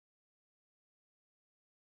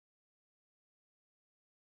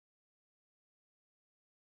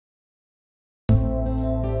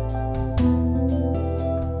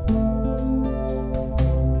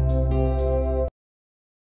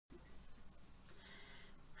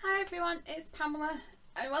everyone, it's Pamela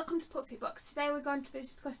and welcome to PuffyBooks. Today we're going to be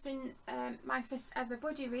discussing my first ever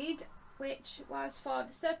buddy read, which was for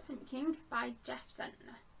The Serpent King by Jeff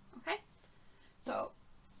Zentner. Okay, so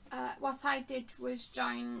what I did was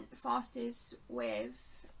join forces with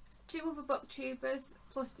two other booktubers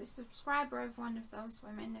plus the subscriber of one of those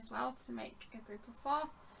women as well to make a group of four,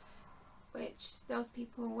 which those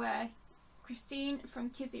people were Christine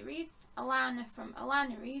from Kizzy Reads, Alana from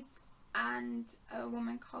Alana Reads, and a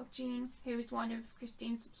woman called Jean, who is one of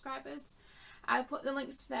Christine's subscribers. I'll put the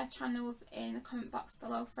links to their channels in the comment box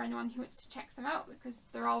below for anyone who wants to check them out, because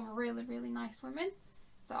they're all really nice women,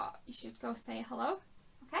 so you should go say hello.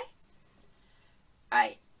 Okay,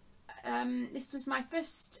 right. This was my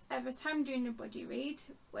first ever time doing a buddy read,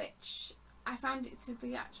 which I found it to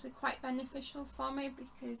be actually quite beneficial for me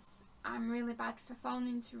because I'm really bad for falling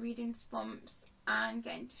into reading slumps and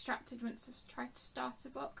getting distracted once I've tried to start a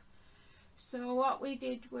book. So what we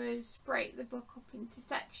did was break the book up into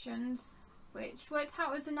sections, which worked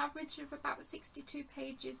out as an average of about 62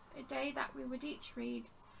 pages a day that we would each read,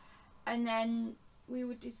 and then we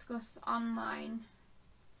would discuss online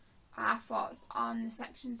our thoughts on the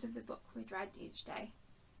sections of the book we'd read each day.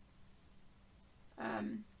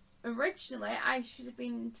 Originally I should have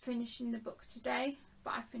been finishing the book today,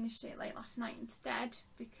 but I finished it late last night instead,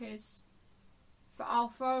 because for all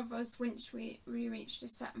four of us, once we reached a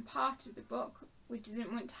certain part of the book, we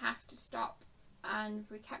didn't want to have to stop, and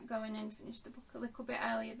we kept going and finished the book a little bit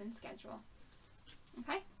earlier than schedule.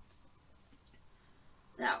 Okay?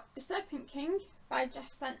 Now, The Serpent King by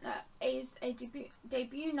Jeff Zentner is a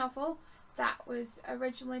debut novel that was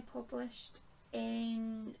originally published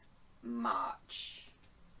in March.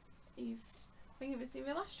 I think it was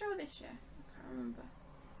either last year or this year. I can't remember.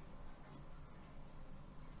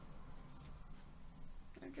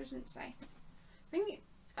 It doesn't say. I think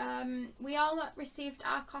we all received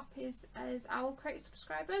our copies as Owl Crate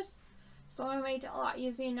subscribers, so it made it a lot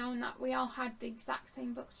easier knowing that we all had the exact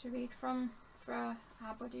same book to read from for our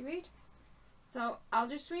buddy read. So I'll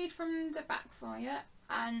just read from the back for you,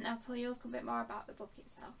 and I'll tell you a little bit more about the book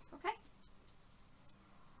itself. Okay?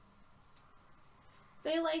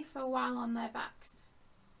 They lay for a while on their backs,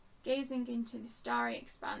 gazing into the starry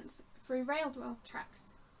expanse through railroad tracks,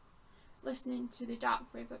 listening to the dark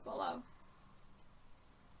river below.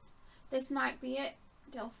 This might be it,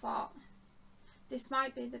 Dill thought. This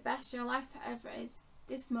might be the best your life ever is,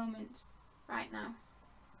 this moment, right now.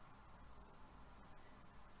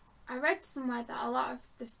 I read somewhere that a lot of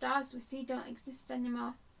the stars we see don't exist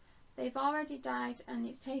anymore. They've already died, and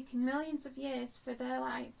it's taken millions of years for their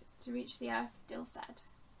lights to reach the earth, Dill said.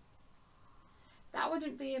 That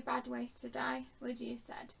wouldn't be a bad way to die, Lydia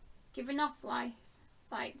said, giving off light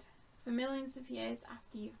for millions of years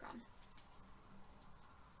after you've gone.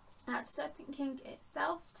 The Serpent King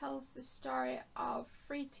itself tells the story of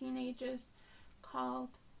three teenagers called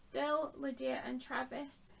Dill, Lydia and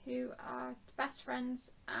Travis, who are best friends,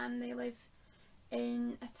 and they live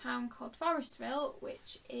in a town called Forestville,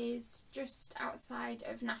 which is just outside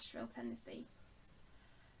of Nashville, Tennessee.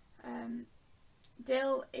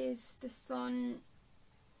 Dill is the son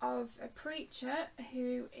of a preacher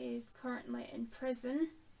who is currently in prison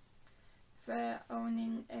for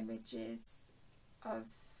owning images of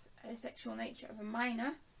a sexual nature of a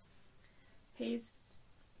minor. His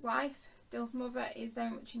wife, Dill's mother, is very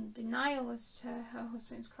much in denial as to her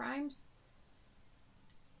husband's crimes.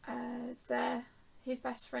 His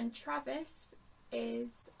best friend Travis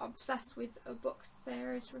is obsessed with a book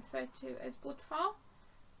series referred to as Bloodfall,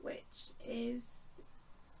 which is,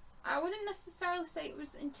 I wouldn't necessarily say it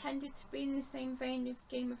was intended to be in the same vein of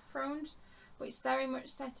Game of Thrones, but it's very much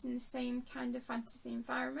set in the same kind of fantasy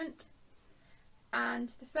environment. And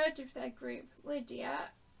the third of their group,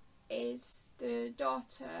 Lydia, is the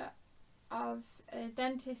daughter of a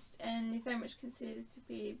dentist and is very much considered to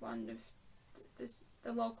be one of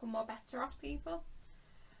the local more better off people.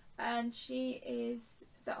 And she is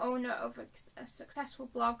the owner of a successful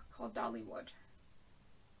blog called Dollywood.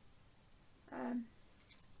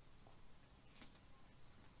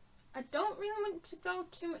 I don't really want to go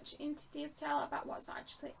too much into detail about what's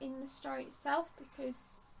actually in the story itself, because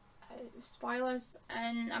spoilers,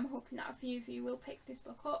 and I'm hoping that a few of you will pick this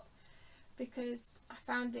book up, because I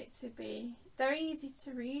found it to be very easy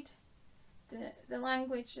to read. The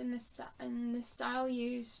language and the style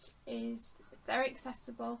used is very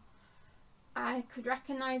accessible. I could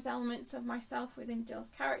recognise elements of myself within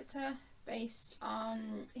Dill's character based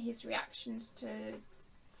on his reactions to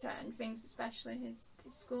certain things, especially his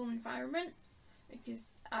school environment, because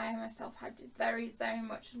I myself had a very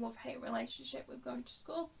much love-hate relationship with going to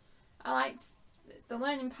school. I liked the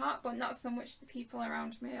learning part, but not so much the people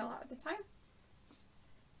around me a lot of the time.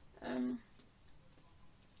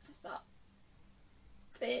 So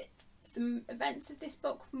the events of this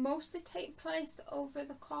book mostly take place over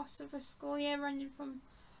the course of a school year running from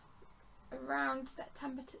around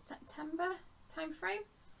September to September time frame.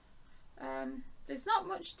 There's not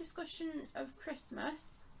much discussion of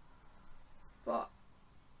Christmas, but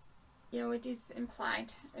you know, it is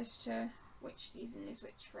implied as to which season is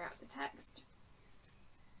which throughout the text.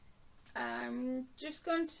 I'm just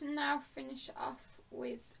going to now finish off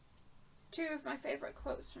with two of my favourite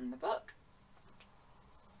quotes from the book.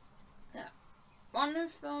 Now, one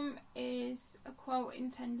of them is a quote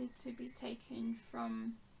intended to be taken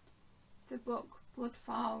from the book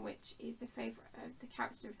Bloodfall, which is a favourite of the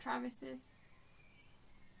character of Travis's,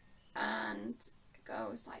 and it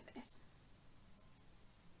goes like this.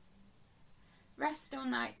 Rest, O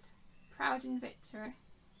night, proud in victory,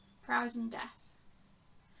 proud in death.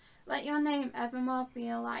 Let your name evermore be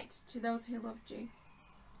a light to those who loved you.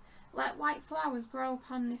 Let white flowers grow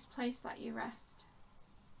upon this place that you rest.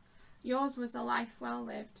 Yours was a life well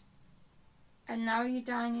lived, and now you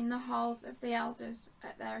dine in the halls of the elders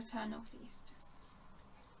at their eternal feast.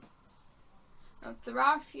 Now, there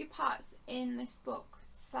are a few parts in this book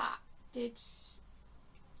that did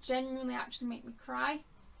genuinely actually make me cry,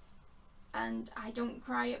 and I don't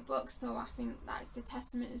cry at books, so I think that's a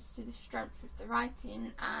testament as to the strength of the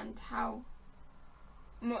writing and how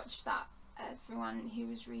much that everyone who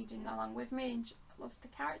was reading along with me loved the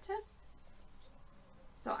characters.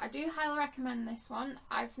 So I do highly recommend this one.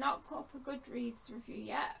 I've not put up a Goodreads review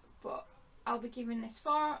yet, but I'll be giving this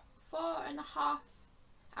 4.5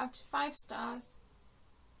 out of 5 stars,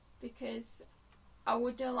 because I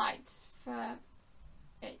would have liked for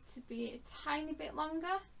it to be a tiny bit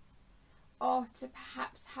longer, or to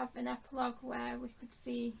perhaps have an epilogue where we could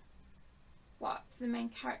see what the main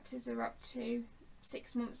characters are up to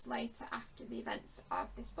 6 months later after the events of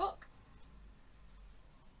this book.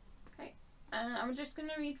 Okay, and I'm just going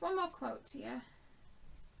to read one more quote here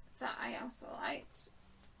that I also liked,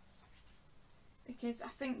 because I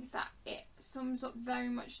think that it sums up very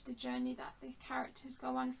much the journey that the characters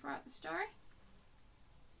go on throughout the story.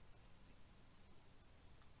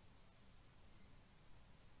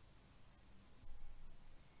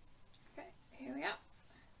 Okay, here we are.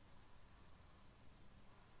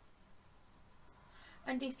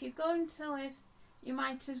 And if you're going to live, you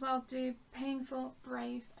might as well do painful,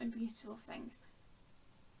 brave and beautiful things.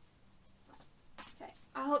 Okay,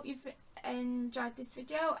 I hope you've enjoyed this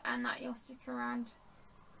video and that you'll stick around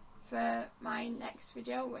for my next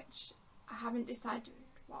video, which I haven't decided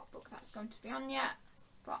what book that's going to be on yet,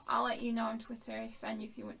 but I'll let you know on Twitter if any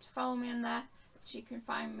of you want to follow me on there, which you can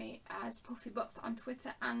find me as PuffyBooks on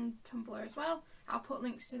Twitter and Tumblr as well. I'll put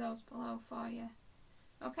links to those below for you.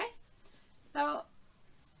 Okay, so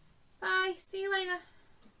bye, see you later.